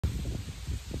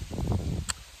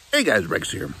Hey guys,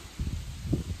 Rex here.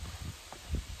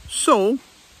 So,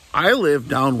 I live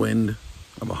downwind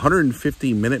of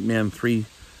 150 Minuteman III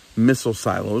missile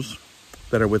silos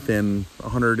that are within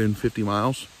 150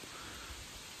 miles.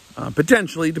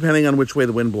 Potentially, depending on which way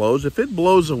the wind blows. If it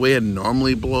blows the way it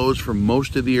normally blows for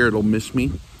most of the year, it'll miss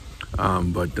me.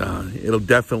 But it'll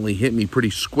definitely hit me pretty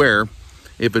square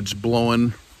if it's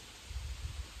blowing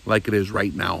like it is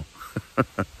right now.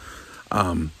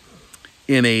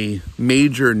 In a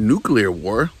major nuclear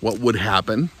war, what would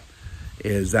happen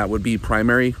is that would be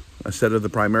a set of the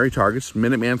primary targets.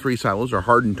 Minuteman III silos are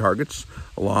hardened targets,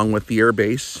 along with the air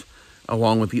base,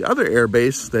 along with the other air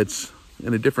base that's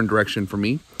in a different direction from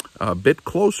me, a bit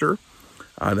closer.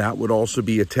 That would also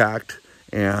be attacked,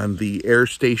 and the air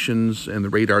stations and the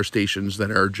radar stations that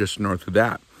are just north of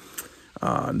that.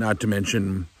 Not to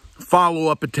mention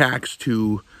follow-up attacks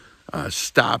to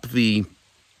stop the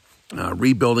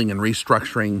rebuilding and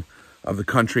restructuring of the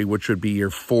country, which would be your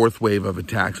fourth wave of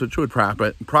attacks, which would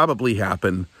probably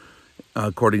happen,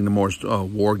 according to most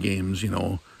war games,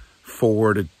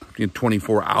 4 to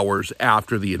 24 hours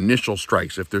after the initial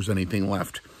strikes, if there's anything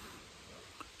left.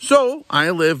 So I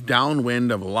live downwind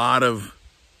of a lot of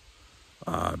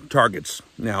targets.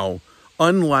 Now,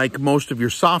 unlike most of your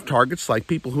soft targets, like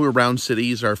people who are around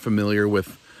cities are familiar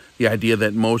with the idea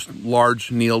that most large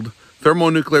annealed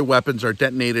thermonuclear weapons are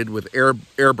detonated with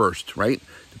airburst, right?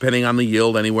 Depending on the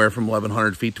yield, anywhere from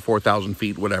 1,100 feet to 4,000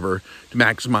 feet, whatever, to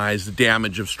maximize the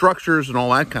damage of structures and all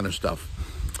that kind of stuff.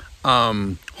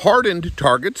 Hardened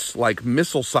targets like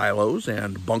missile silos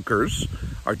and bunkers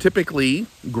are typically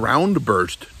ground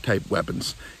burst type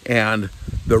weapons. And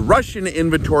the Russian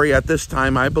inventory at this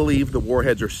time, I believe the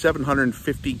warheads are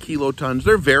 750 kilotons.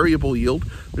 They're variable yield.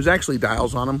 There's actually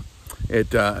dials on them.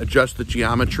 It adjusts the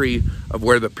geometry of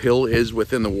where the pill is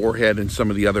within the warhead and some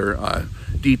of the other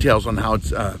details on how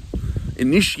it's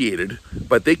initiated.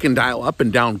 But they can dial up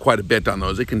and down quite a bit on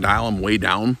those. They can dial them way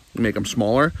down and make them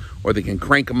smaller, or they can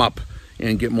crank them up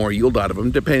and get more yield out of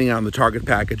them, depending on the target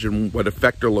package and what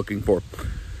effect they're looking for.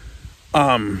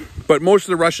 But most of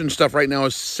the Russian stuff right now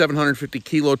is 750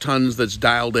 kilotons that's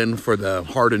dialed in for the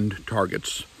hardened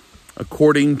targets,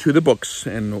 according to the books.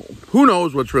 And who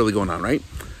knows what's really going on, right?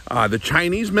 The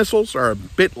Chinese missiles are a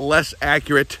bit less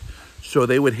accurate, so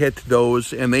they would hit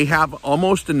those, and they have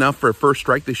almost enough for a first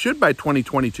strike. They should by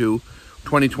 2022,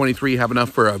 2023 have enough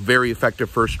for a very effective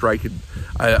first strike,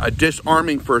 a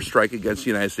disarming first strike against the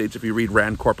United States, if you read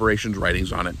Rand Corporation's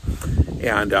writings on it.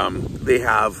 And they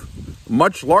have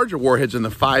much larger warheads in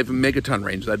the 5 megaton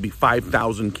range. That'd be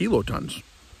 5,000 kilotons.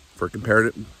 For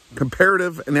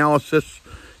comparative analysis,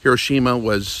 Hiroshima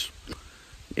was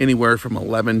anywhere from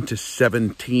 11 to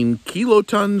 17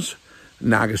 kilotons.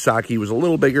 Nagasaki was a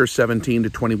little bigger, 17 to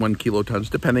 21 kilotons,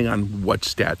 depending on what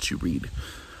stats you read.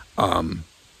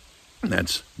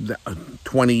 That's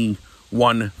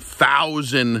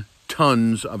 21,000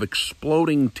 tons of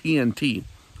exploding TNT,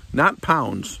 not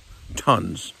pounds,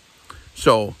 tons.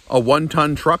 So a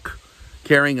 1-ton truck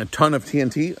carrying a ton of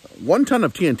TNT, 1 ton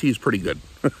of TNT is pretty good.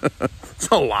 It's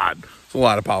a lot. It's a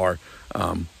lot of power.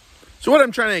 So what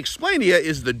I'm trying to explain to you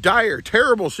is the dire,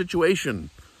 terrible situation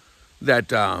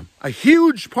that a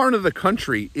huge part of the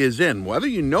country is in, whether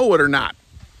you know it or not.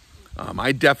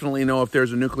 I definitely know if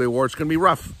there's a nuclear war, it's going to be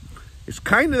rough. It's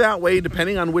kind of that way,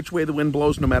 depending on which way the wind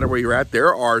blows, no matter where you're at.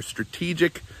 There are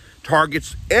strategic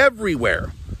targets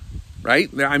everywhere, right?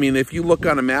 I mean, if you look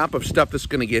on a map of stuff that's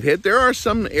going to get hit, there are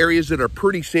some areas that are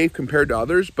pretty safe compared to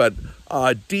others, but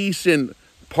a decent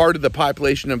part of the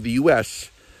population of the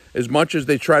U.S., as much as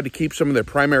they tried to keep some of their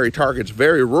primary targets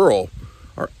very rural,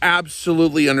 are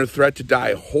absolutely under threat to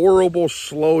die horrible,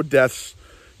 slow deaths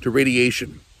to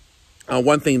radiation.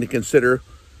 One thing to consider,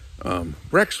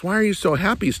 Rex, why are you so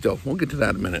happy still? We'll get to that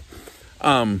in a minute.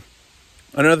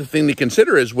 Another thing to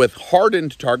consider is with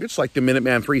hardened targets like the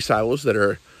Minuteman III silos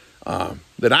that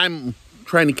I'm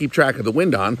trying to keep track of the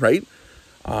wind on, right?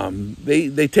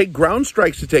 They take ground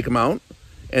strikes to take them out,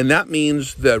 and that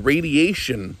means the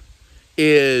radiation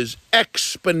is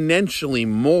exponentially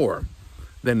more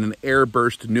than an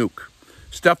airburst nuke.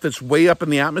 Stuff that's way up in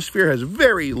the atmosphere has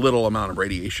very little amount of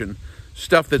radiation.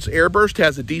 Stuff that's airburst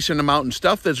has a decent amount, and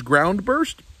stuff that's ground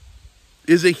burst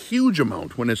is a huge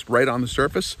amount when it's right on the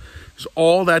surface. Because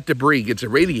all that debris gets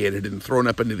irradiated and thrown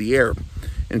up into the air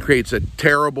and creates a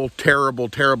terrible, terrible,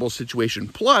 terrible situation.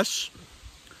 Plus,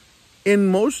 in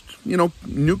most,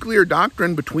 nuclear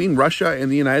doctrine between Russia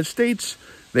and the United States,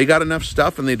 they got enough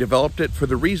stuff and they developed it for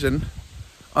the reason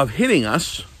of hitting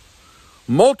us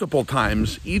multiple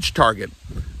times each target.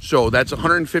 So that's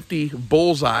 150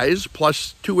 bullseyes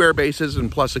plus 2 air bases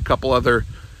and plus a couple other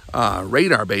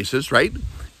radar bases, right?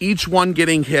 each one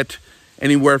getting hit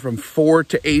anywhere from 4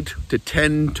 to 8 to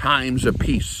 10 times a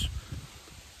piece,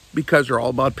 because they're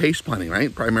all about pace planning,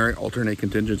 right? Primary, alternate,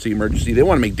 contingency, emergency. They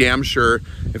want to make damn sure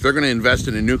if they're going to invest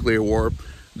in a nuclear war,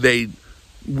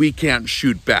 we can't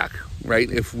shoot back, right?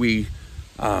 If we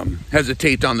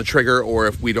hesitate on the trigger, or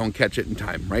if we don't catch it in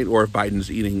time, right? Or if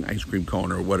Biden's eating ice cream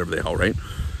cone or whatever the hell, right?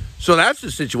 So that's the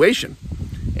situation.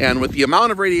 And with the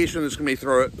amount of radiation that's going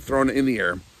to be thrown in the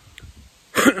air,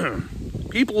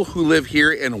 people who live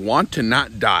here and want to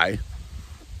not die,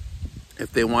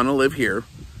 if they want to live here,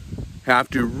 have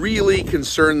to really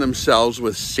concern themselves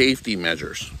with safety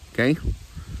measures, okay?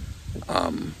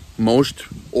 Most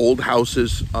old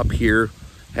houses up here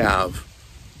have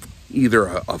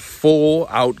either a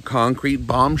full-out concrete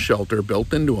bomb shelter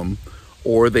built into them,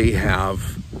 or they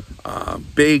have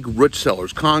big root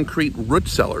cellars, concrete root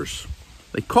cellars.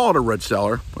 They call it a root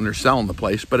cellar when they're selling the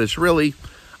place, but it's really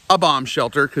a bomb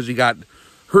shelter, because you got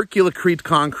Herculecrete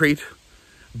concrete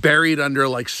buried under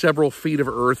like several feet of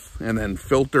earth, and then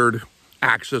filtered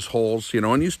access holes,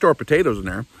 and you store potatoes in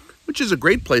there, which is a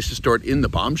great place to store it in the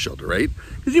bomb shelter, right?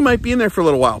 Because you might be in there for a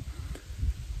little while.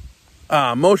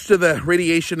 Most of the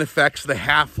radiation effects, the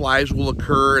half-lives, will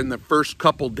occur in the first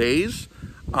couple days,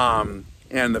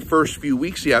 and the first few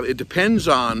weeks. Yeah, it depends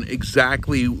on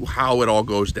exactly how it all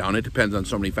goes down. It depends on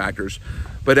so many factors.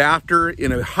 But after,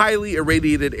 in a highly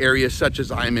irradiated area such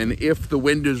as I'm in, if the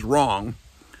wind is wrong,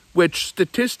 which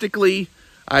statistically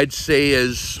I'd say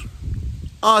is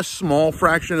a small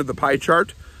fraction of the pie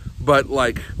chart, but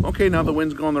like, okay, now the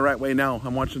wind's going the right way now.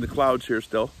 I'm watching the clouds here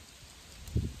still.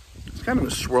 It's kind of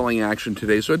a swirling action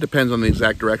today, so it depends on the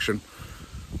exact direction.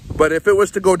 But if it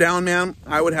was to go down, man,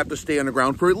 I would have to stay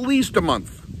underground for at least a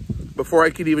month before I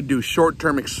could even do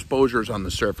short-term exposures on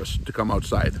the surface to come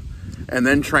outside. And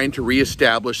then trying to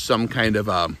reestablish some kind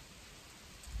of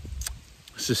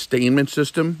sustainment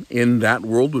system in that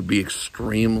world would be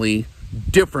extremely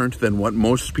different than what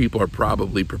most people are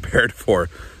probably prepared for.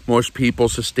 Most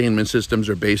people's sustainment systems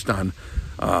are based on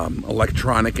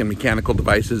electronic and mechanical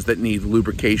devices that need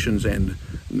lubrications and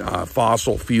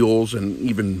fossil fuels, and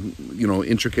even,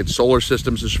 intricate solar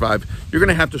systems to survive. You're going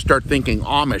to have to start thinking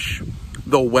Amish,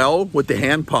 the well with the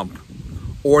hand pump,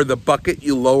 or the bucket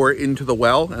you lower into the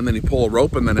well and then you pull a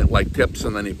rope and then it like tips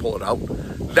and then you pull it out.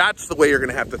 That's the way you're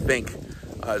going to have to think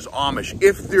as Amish,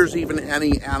 if there's even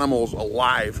any animals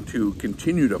alive to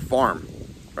continue to farm,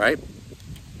 right?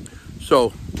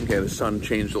 So, okay, the sun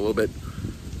changed a little bit.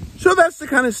 So that's the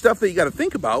kind of stuff that you got to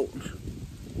think about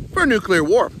for a nuclear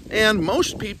war. And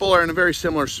most people are in a very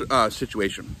similar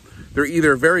situation. They're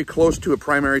either very close to a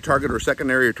primary target or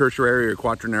secondary or tertiary or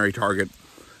quaternary target.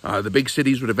 The big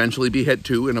cities would eventually be hit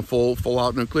too in a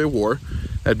full-out nuclear war.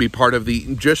 That'd be part of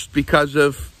just because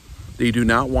of, they do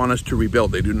not want us to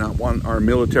rebuild. They do not want our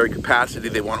military capacity.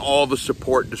 They want all the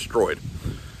support destroyed.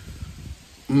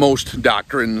 Most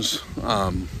doctrines,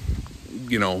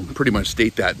 pretty much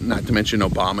state that. Not to mention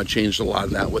Obama changed a lot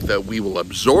of that with the, we will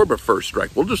absorb a first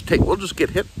strike. We'll just get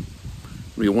hit.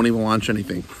 We won't even launch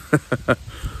anything,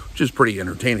 which is pretty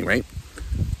entertaining, right?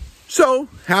 So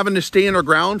having to stay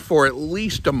underground for at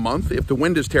least a month, if the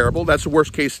wind is terrible, that's the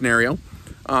worst case scenario.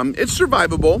 It's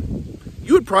survivable.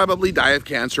 You would probably die of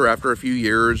cancer after a few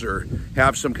years or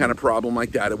have some kind of problem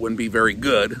like that. It wouldn't be very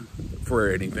good for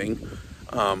anything.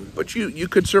 But you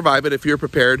could survive it if you're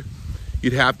prepared.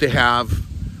 You'd have to have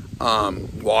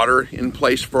water in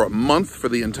place for a month for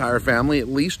the entire family, at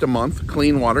least a month,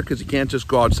 clean water, because you can't just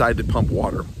go outside to pump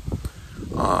water.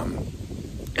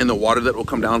 And the water that will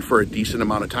come down for a decent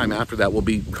amount of time after that will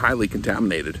be highly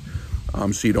contaminated.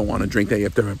 So you don't want to drink that. You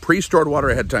have to have pre-stored water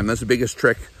ahead of time. That's the biggest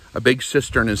trick. A big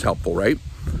cistern is helpful, right?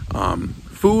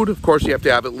 Food, of course, you have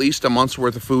to have at least a month's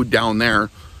worth of food down there.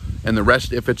 And the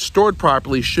rest, if it's stored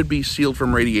properly, should be sealed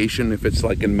from radiation if it's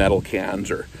like in metal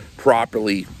cans or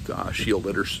properly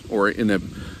shielded or in a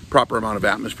proper amount of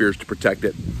atmospheres to protect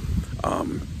it.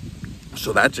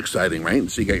 So that's exciting, right?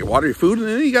 So you got your water, your food, and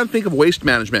then you got to think of waste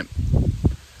management.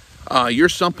 Your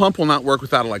sump pump will not work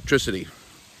without electricity.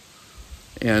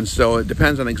 And so it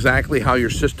depends on exactly how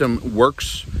your system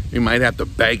works. You might have to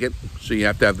bag it. So you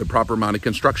have to have the proper amount of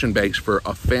construction bags for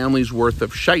a family's worth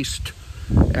of scheist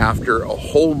after a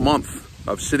whole month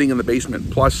of sitting in the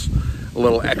basement, plus a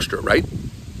little extra, right?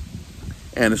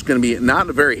 And it's going to be not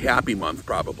a very happy month,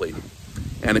 probably.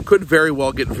 And it could very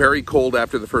well get very cold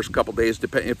after the first couple days,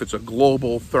 depending if it's a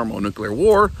global thermonuclear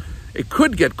war. It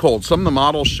could get cold. Some of the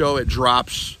models show it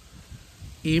drops,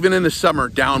 even in the summer,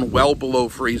 down well below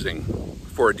freezing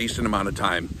for a decent amount of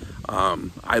time.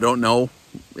 I don't know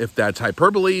if that's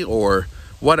hyperbole or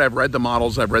what. I've read the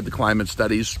models, I've read the climate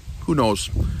studies. Who knows?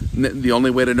 The only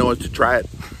way to know is to try it.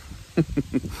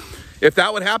 If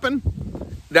that would happen,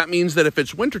 that means that if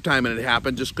it's wintertime and it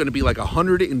happens, it's going to be like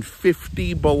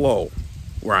 150 below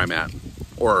where I'm at,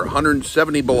 or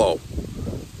 170 below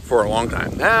for a long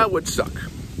time. That would suck.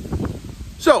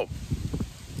 So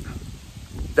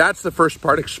that's the first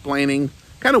part, explaining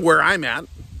kind of where I'm at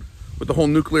with the whole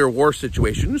nuclear war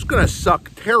situation. It's going to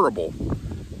suck terrible.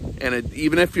 And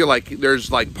even if you're like,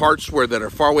 there's like parts where that are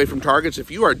far away from targets,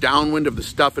 if you are downwind of the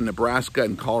stuff in Nebraska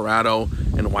and Colorado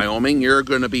and Wyoming, you're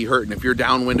going to be hurting. If you're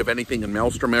downwind of anything in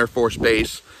Maelstrom Air Force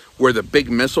Base, where the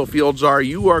big missile fields are,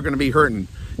 you are going to be hurting.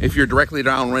 If you're directly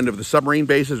downwind of the submarine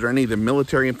bases or any of the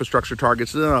military infrastructure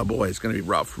targets, oh boy, it's going to be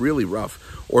rough, really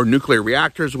rough. Or nuclear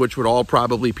reactors, which would all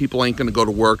probably, people ain't going to go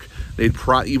to work. They'd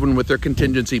even with their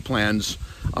contingency plans,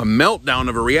 a meltdown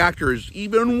of a reactor is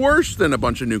even worse than a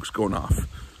bunch of nukes going off.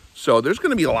 So there's going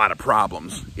to be a lot of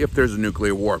problems if there's a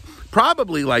nuclear war.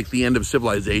 Probably like the end of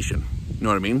civilization. You know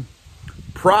what I mean?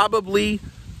 Probably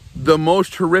the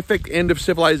most horrific end of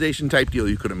civilization type deal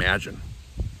you could imagine.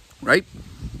 Right?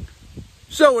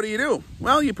 So what do?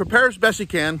 Well, you prepare as best you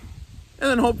can and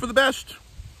then hope for the best.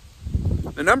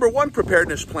 The number one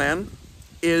preparedness plan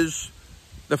is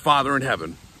the Father in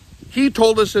heaven. He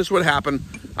told us this would happen.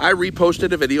 I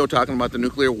reposted a video talking about the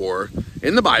nuclear war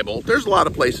in the Bible. There's a lot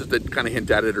of places that kind of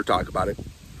hint at it or talk about it.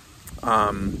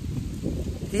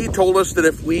 He told us that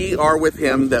if we are with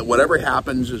him, that whatever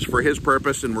happens is for his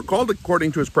purpose, and we're called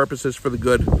according to his purposes for the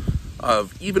good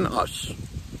of even us.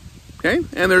 Okay?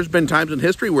 And there's been times in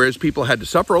history where his people had to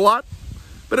suffer a lot,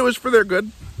 but it was for their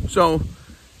good. So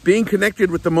being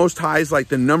connected with the Most High is like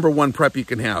the number one prep you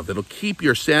can have. It'll keep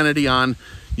your sanity on.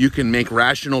 You can make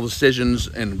rational decisions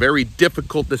and very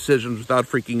difficult decisions without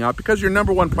freaking out, because your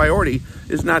number one priority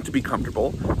is not to be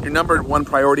comfortable. Your number one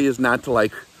priority is not to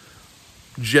like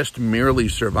just merely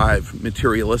survive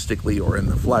materialistically or in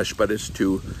the flesh, but it's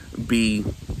to be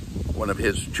one of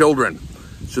his children.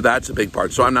 So that's a big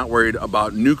part. So I'm not worried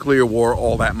about nuclear war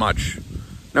all that much.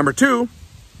 Number two,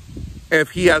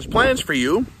 if he has plans for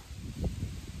you,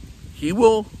 he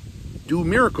will do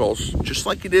miracles just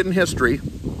like he did in history.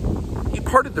 He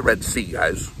parted the Red Sea,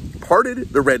 guys. Parted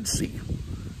the Red Sea.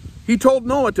 He told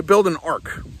Noah to build an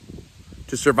ark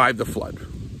to survive the flood.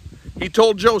 He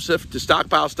told Joseph to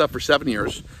stockpile stuff for 7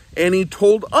 years. And he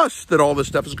told us that all this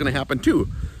stuff is going to happen too.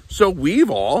 So we've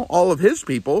all of his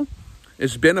people,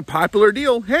 it's been a popular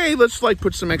deal. Hey, let's like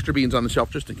put some extra beans on the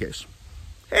shelf just in case.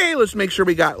 Hey, let's make sure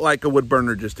we got like a wood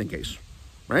burner just in case.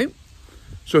 Right?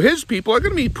 So his people are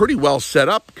going to be pretty well set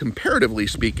up, comparatively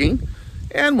speaking.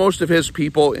 And most of his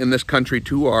people in this country,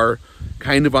 too, are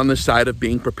kind of on the side of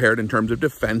being prepared in terms of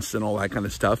defense and all that kind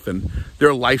of stuff. And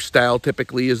their lifestyle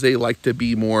typically is they like to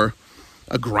be more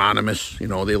agronomists. You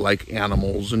know, they like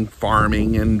animals and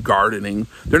farming and gardening.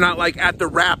 They're not like at the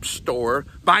rap store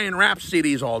buying rap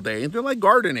CDs all day. They're like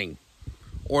gardening.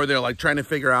 Or they're like trying to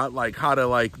figure out like how to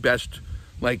like best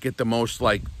like get the most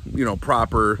like, you know,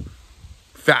 proper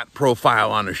fat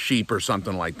profile on a sheep or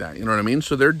something like that. You know what I mean?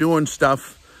 So they're doing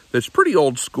stuff that's pretty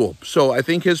old school. So I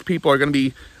think his people are going to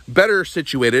be better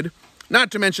situated, not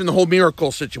to mention the whole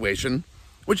miracle situation,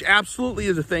 which absolutely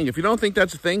is a thing. If you don't think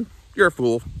that's a thing, you're a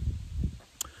fool.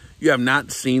 You have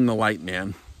not seen the light,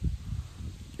 man.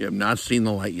 You have not seen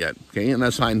the light yet, okay? And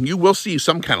that's fine. You will see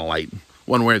some kind of light,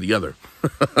 one way or the other.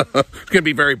 It's going to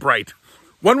be very bright.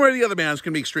 One way or the other, man, it's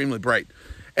going to be extremely bright.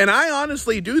 And I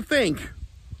honestly do think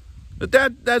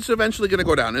that's eventually going to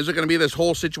go down. Is it going to be this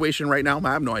whole situation right now?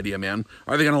 I have no idea, man.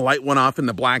 Are they going to light one off in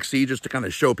the Black Sea just to kind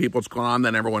of show people what's going on?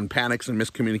 Then everyone panics and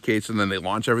miscommunicates and then they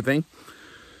launch everything?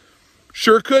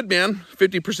 Sure could, man.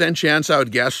 50% chance, I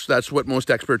would guess. That's what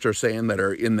most experts are saying that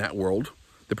are in that world.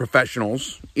 The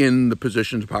professionals in the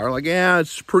positions of power. Like, yeah,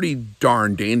 it's pretty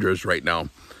darn dangerous right now.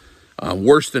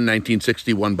 Worse than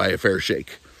 1961 by a fair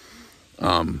shake.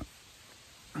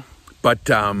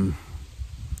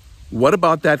 What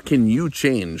about that can you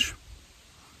change?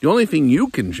 The only thing you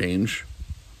can change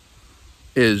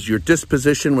is your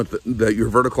disposition with your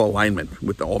vertical alignment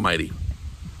with the Almighty.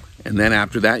 And then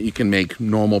after that, you can make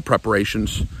normal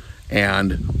preparations.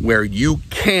 And where you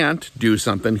can't do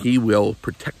something, he will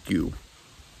protect you.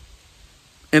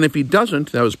 And if he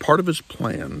doesn't, that was part of his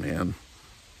plan, man.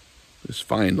 It's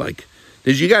fine. Like,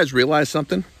 did you guys realize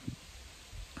something?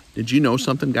 Did you know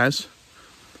something, guys?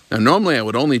 Now, normally I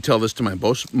would only tell this to my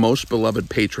most beloved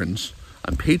patrons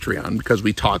on Patreon, because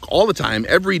we talk all the time,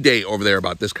 every day over there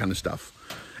about this kind of stuff.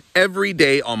 Every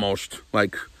day almost.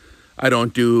 Like, I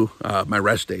don't do my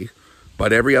rest day,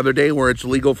 but every other day where it's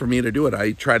legal for me to do it,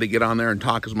 I try to get on there and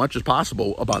talk as much as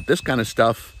possible about this kind of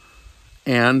stuff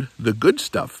and the good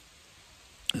stuff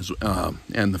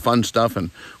and the fun stuff.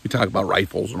 And we talk about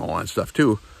rifles and all that stuff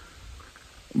too.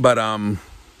 But I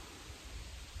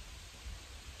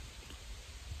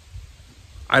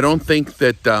don't think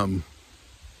that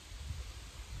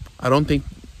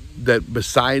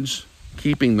besides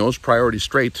keeping those priorities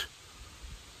straight,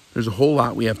 there's a whole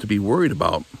lot we have to be worried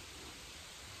about,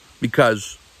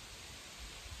 because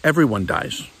everyone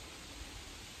dies.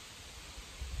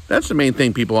 That's the main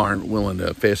thing people aren't willing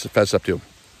to fess up to.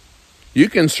 You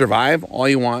can survive all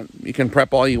you want. You can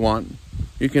prep all you want.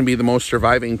 You can be the most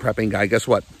surviving prepping guy. Guess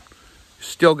what? You're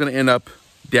still going to end up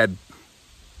dead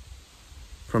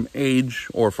from age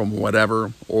or from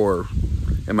whatever, or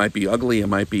it might be ugly, it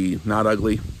might be not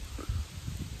ugly.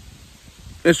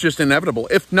 It's just inevitable.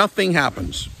 If nothing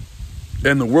happens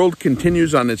and the world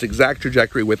continues on its exact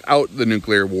trajectory without the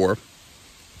nuclear war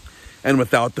and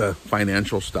without the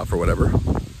financial stuff or whatever,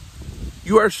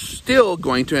 you are still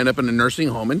going to end up in a nursing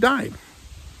home and die.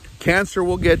 Cancer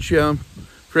will get you,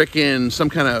 frickin' some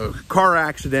kind of car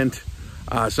accident,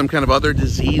 some kind of other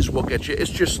disease will get you. It's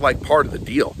just like part of the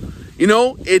deal. You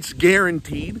know, it's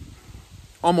guaranteed.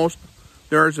 Almost.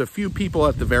 There's a few people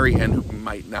at the very end who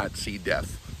might not see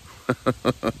death.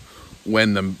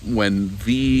 when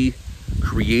the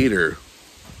Creator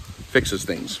fixes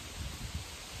things.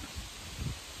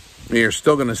 You're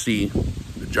still going to see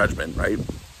the judgment, right?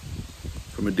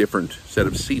 From a different set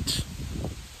of seats.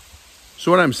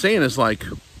 So what I'm saying is, like,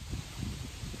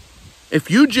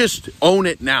 if you just own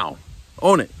it now,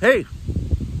 own it. Hey,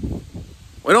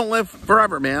 we don't live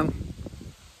forever, man.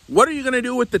 What are you going to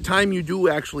do with the time you do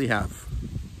actually have?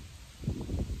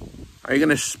 Are you going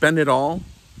to spend it all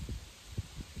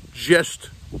just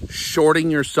shorting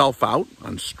yourself out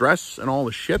on stress and all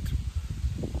the shit?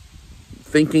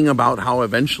 Thinking about how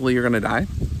eventually you're going to die?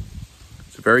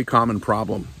 It's a very common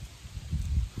problem.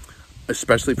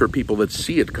 Especially for people that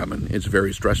see it coming. It's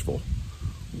very stressful.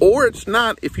 Or it's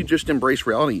not if you just embrace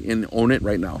reality and own it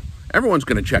right now. Everyone's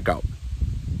going to check out.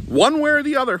 One way or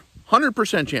the other.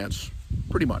 100% chance.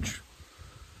 Pretty much.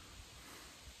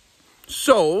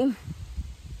 So,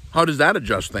 how does that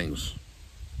adjust things?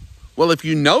 Well, if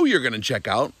you know you're going to check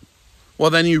out, well,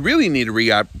 then you really need to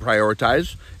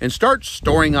reprioritize and start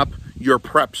storing up your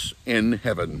preps in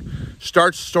heaven.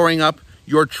 Start storing up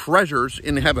your treasures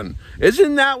in heaven.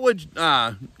 Isn't that what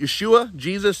Yeshua,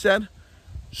 Jesus said?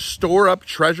 Store up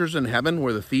treasures in heaven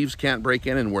where the thieves can't break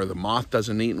in and where the moth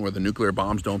doesn't eat and where the nuclear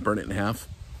bombs don't burn it in half.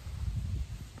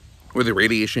 Where the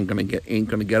radiation ain't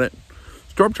gonna get it.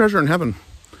 Store up treasure in heaven.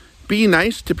 Be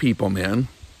nice to people, man.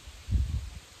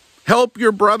 Help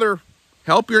your brother.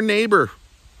 Help your neighbor.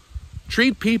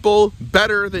 Treat people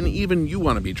better than even you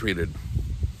want to be treated.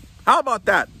 How about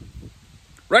that?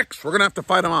 Rex, we're going to have to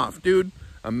fight them off. Dude,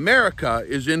 America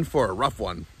is in for a rough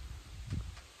one.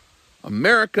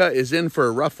 America is in for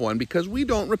a rough one because we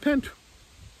don't repent.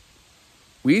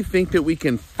 We think that we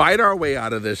can fight our way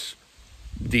out of this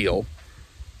deal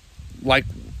like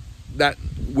that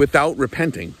without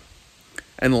repenting.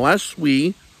 Unless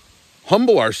we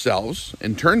humble ourselves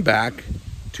and turn back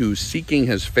to seeking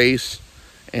his face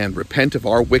and repent of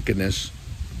our wickedness,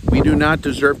 we do not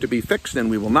deserve to be fixed, and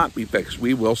we will not be fixed.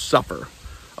 We will suffer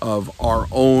of our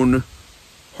own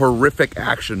horrific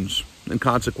actions and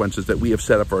consequences that we have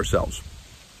set up for ourselves.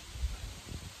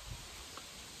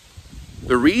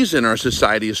 The reason our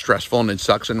society is stressful and it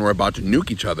sucks and we're about to nuke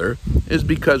each other is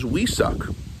because we suck.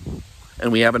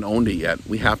 And we haven't owned it yet.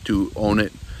 We have to own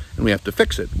it and we have to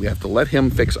fix it. We have to let him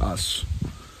fix us.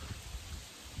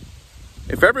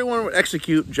 If everyone would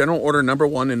execute general order number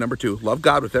 1 and number 2, love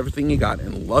God with everything you got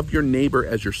and love your neighbor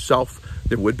as yourself,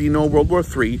 there would be no World War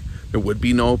III. There would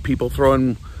be no people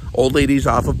throwing old ladies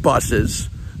off of buses.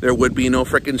 There would be no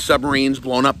frickin' submarines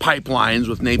blowing up pipelines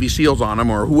with Navy SEALs on them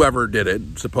or whoever did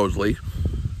it, supposedly.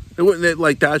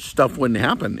 Like, that stuff wouldn't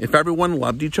happen. If everyone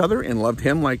loved each other and loved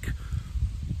him like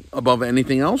above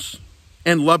anything else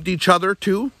and loved each other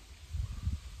too,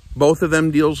 both of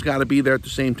them deals got to be there at the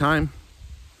same time.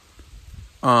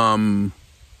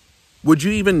 Would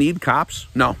you even need cops?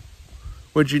 No.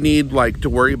 Would you need, like, to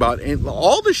worry about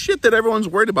all the shit that everyone's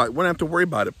worried about? You wouldn't have to worry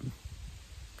about it.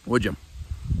 Would you?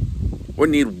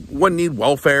 Wouldn't need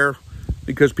welfare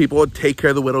because people would take care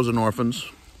of the widows and orphans.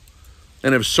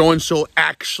 And if so-and-so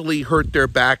actually hurt their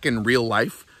back in real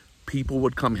life, people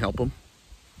would come help them.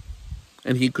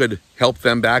 And he could help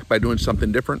them back by doing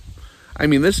something different. I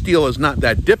mean, this deal is not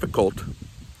that difficult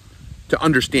to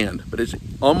understand, but it's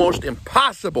almost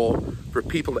impossible for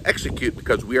people to execute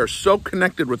because we are so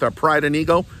connected with our pride and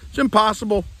ego. It's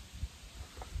impossible.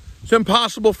 It's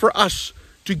impossible for us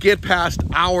to get past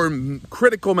our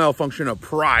critical malfunction of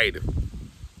pride.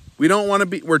 We don't want to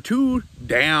be, we're too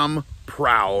damn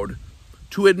proud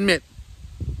to admit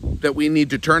that we need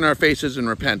to turn our faces and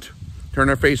repent. turn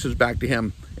our faces back to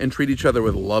him, and treat each other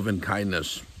with love and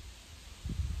kindness.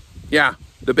 Yeah,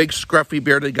 the big scruffy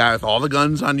bearded guy with all the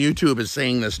guns on YouTube is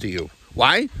saying this to you.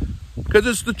 Why? Because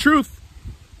it's the truth.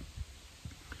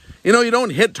 You know, you don't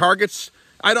hit targets.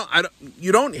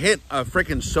 You don't hit a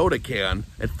freaking soda can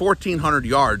at 1,400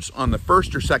 yards on the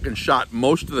first or second shot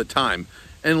most of the time,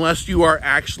 unless you are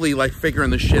actually like figuring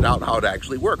the shit out how it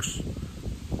actually works.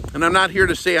 And I'm not here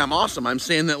to say I'm awesome. I'm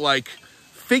saying that, like,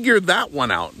 figure that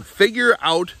one out. Figure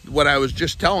out what I was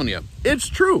just telling you. It's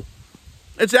true.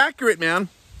 It's accurate, man.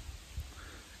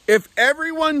 If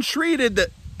everyone treated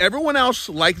everyone else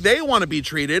like they want to be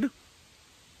treated,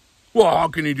 well, how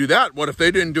can you do that? What if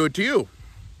they didn't do it to you?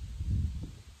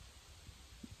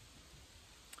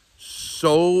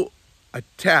 So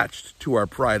attached to our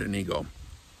pride and ego.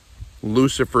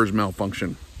 Lucifer's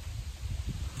malfunction.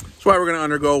 That's why we're going to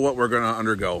undergo what we're going to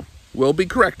undergo. We'll be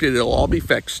corrected. It'll all be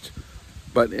fixed.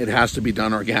 But it has to be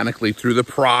done organically through the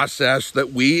process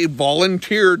that we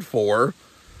volunteered for.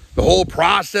 The whole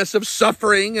process of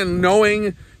suffering and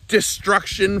knowing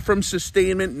destruction from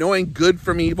sustainment, knowing good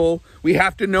from evil. We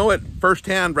have to know it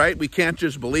firsthand, right? We can't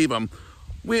just believe them.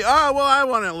 I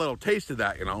want a little taste of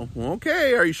that, you know.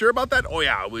 Okay, are you sure about that? Oh,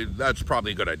 yeah, that's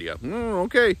probably a good idea.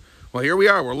 Okay, well, here we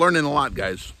are. We're learning a lot,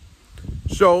 guys.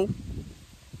 So,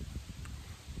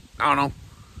 I don't know.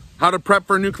 How to prep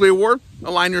for a nuclear war?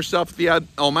 Align yourself with the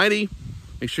Almighty.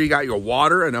 Make sure you got your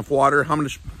water, enough water. How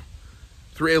much?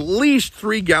 At least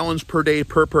 3 gallons per day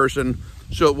per person.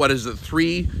 So what is it?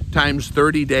 3 times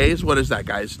 30 days. What is that,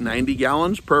 guys? 90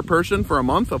 gallons per person for a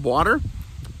month of water.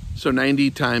 So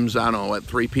 90 times, I don't know, what,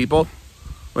 3 people?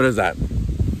 What is that?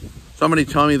 Somebody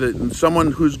tell me that,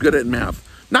 someone who's good at math.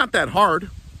 Not that hard.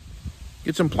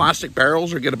 Get some plastic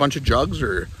barrels or get a bunch of jugs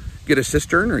or get a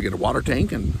cistern or get a water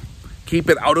tank and keep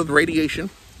it out of the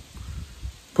radiation.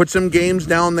 Put some games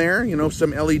down there, you know, some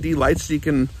LED lights so you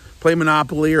can play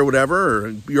Monopoly or whatever. Or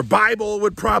your Bible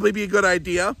would probably be a good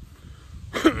idea.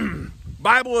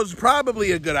 Bible is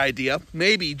probably a good idea.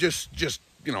 Maybe just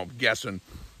you know, guessing.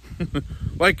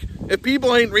 Like, if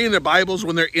people ain't reading their Bibles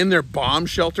when they're in their bomb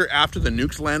shelter after the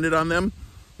nukes landed on them,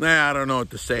 I don't know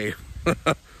what to say. You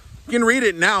can read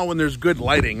it now when there's good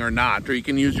lighting or not, or you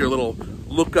can use your little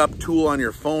look-up tool on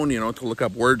your phone, you know, to look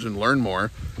up words and learn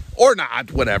more. Or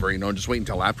not, whatever, you know, just wait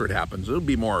until after it happens. It'll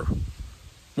be more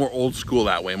old school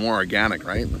that way, more organic,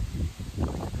 right?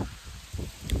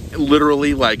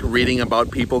 Literally, like, reading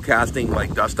about people casting,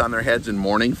 like, dust on their heads in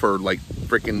mourning for, like,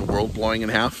 freaking world blowing in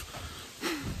half.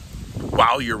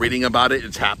 While you're reading about it,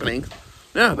 it's happening.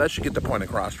 Yeah, that should get the point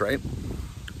across, right?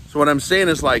 So what I'm saying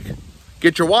is, like,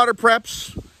 get your water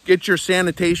preps, get your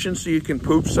sanitation so you can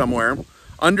poop somewhere.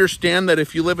 Understand that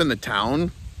if you live in the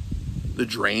town, the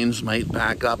drains might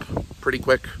back up pretty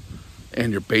quick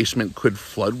and your basement could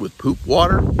flood with poop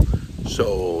water.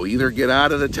 So either get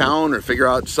out of the town or figure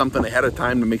out something ahead of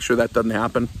time to make sure that doesn't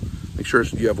happen. Make sure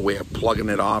you have a way of plugging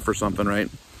it off or something, right?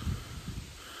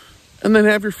 And then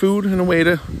have your food and a way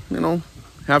to, you know,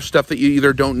 have stuff that you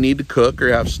either don't need to cook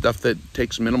or have stuff that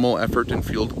takes minimal effort and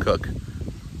fuel to cook.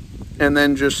 And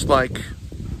then just, like,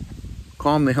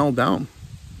 calm the hell down.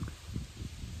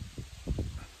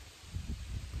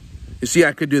 You see,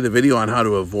 I could do the video on how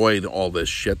to avoid all this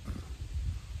shit.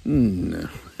 No,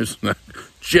 it's not.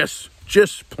 Just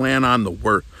plan on the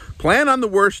worst. Plan on the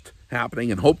worst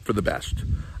happening and hope for the best.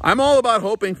 I'm all about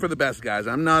hoping for the best, guys.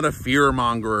 I'm not a fear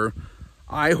mongerer.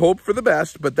 I hope for the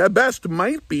best, but the best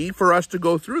might be for us to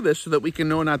go through this so that we can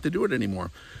know not to do it anymore.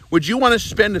 Would you want to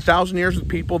spend 1,000 years with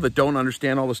people that don't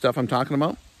understand all the stuff I'm talking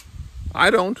about?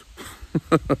 I don't.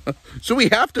 So we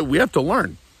have to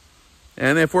learn.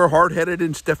 And if we're hard-headed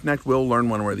and stiff-necked, we'll learn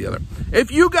one way or the other.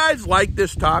 If you guys like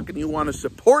this talk and you want to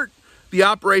support the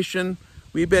operation,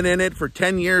 we've been in it for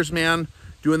 10 years, man,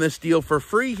 doing this deal for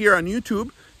free here on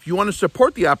YouTube. If you want to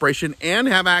support the operation and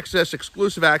have access,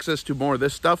 exclusive access to more of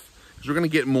this stuff, because we're going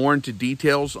to get more into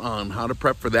details on how to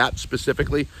prep for that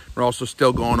specifically. We're also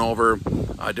still going over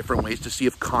different ways to see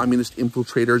if communist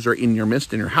infiltrators are in your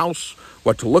midst, in your house,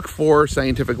 what to look for,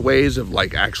 scientific ways of,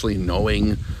 like, actually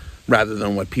knowing rather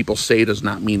than what people say does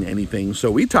not mean anything.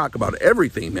 So we talk about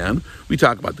everything, man. We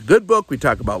talk about the good book. We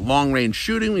talk about long-range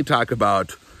shooting. We talk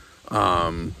about,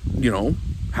 you know,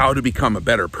 how to become a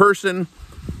better person.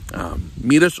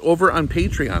 Meet us over on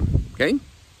Patreon, okay?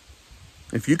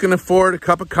 If you can afford a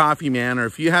cup of coffee, man, or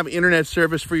if you have internet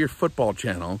service for your football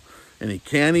channel and you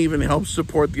can't even help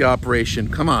support the operation,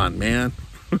 come on, man.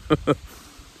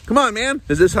 Come on, man.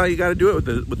 Is this how you got to do it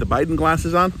with the Biden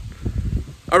glasses on?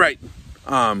 All right.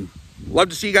 Love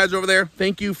to see you guys over there.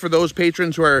 Thank you for those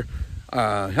patrons who are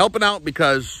helping out,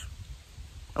 because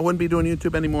I wouldn't be doing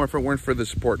YouTube anymore if it weren't for the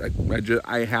support.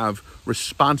 I have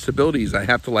responsibilities. I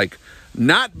have to, like,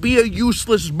 not be a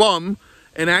useless bum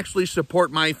and actually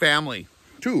support my family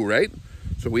too, right?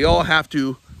 So we all have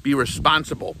to be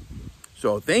responsible.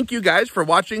 So thank you guys for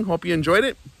watching. Hope you enjoyed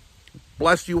it.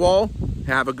 Bless you all.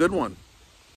 Have a good one.